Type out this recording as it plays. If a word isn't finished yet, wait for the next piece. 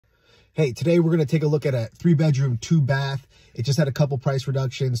Hey, today we're going to take a look at a 3-bedroom, 2-bath. It just had a couple price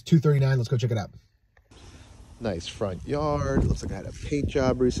reductions, $239. Let's go check it out. Nice front yard. Looks like I had a paint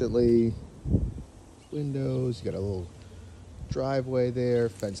job recently. Windows, you got a little driveway there,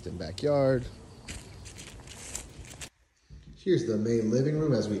 fenced in backyard. Here's the main living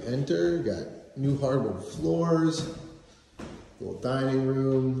room as we enter. You got new hardwood floors, little dining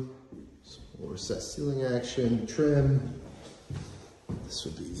room, some more recessed ceiling action, trim. This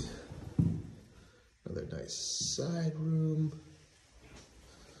would be another nice side room.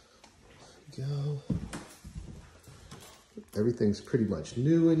 There we go. Everything's pretty much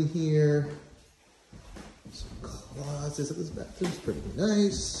new in here. Some closets. This bathroom's pretty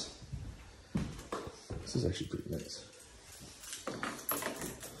nice. This is actually pretty nice.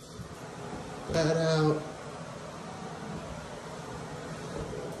 That out.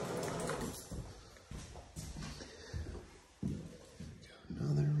 Got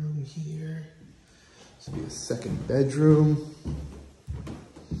another room here. This will be a second bedroom.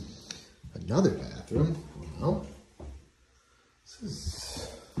 Another bathroom. Wow. This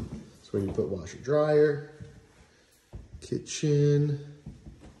is where you put washer dryer. Kitchen.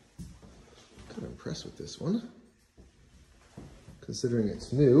 Kind of impressed with this one, considering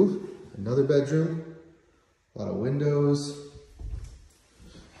it's new. Another bedroom, a lot of windows.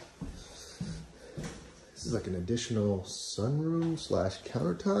 This is like an additional sunroom slash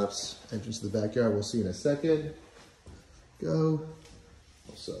countertops. Entrance to the backyard, we'll see in a second. Go.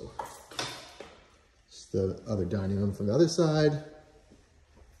 Also, it's the other dining room from the other side.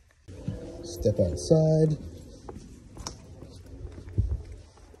 Step outside.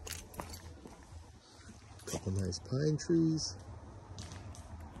 Couple nice pine trees.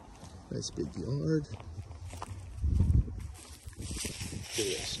 Nice big yard. Got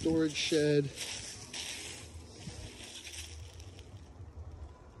a storage shed.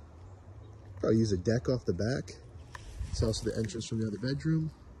 Probably use a deck off the back. It's also the entrance from the other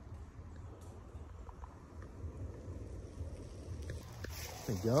bedroom.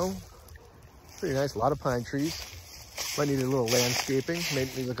 There you go. Pretty nice, a lot of pine trees. Might need a little landscaping,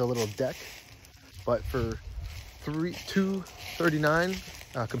 maybe like a little deck. But for $239,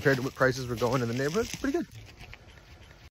 compared to what prices were going in the neighborhood, pretty good.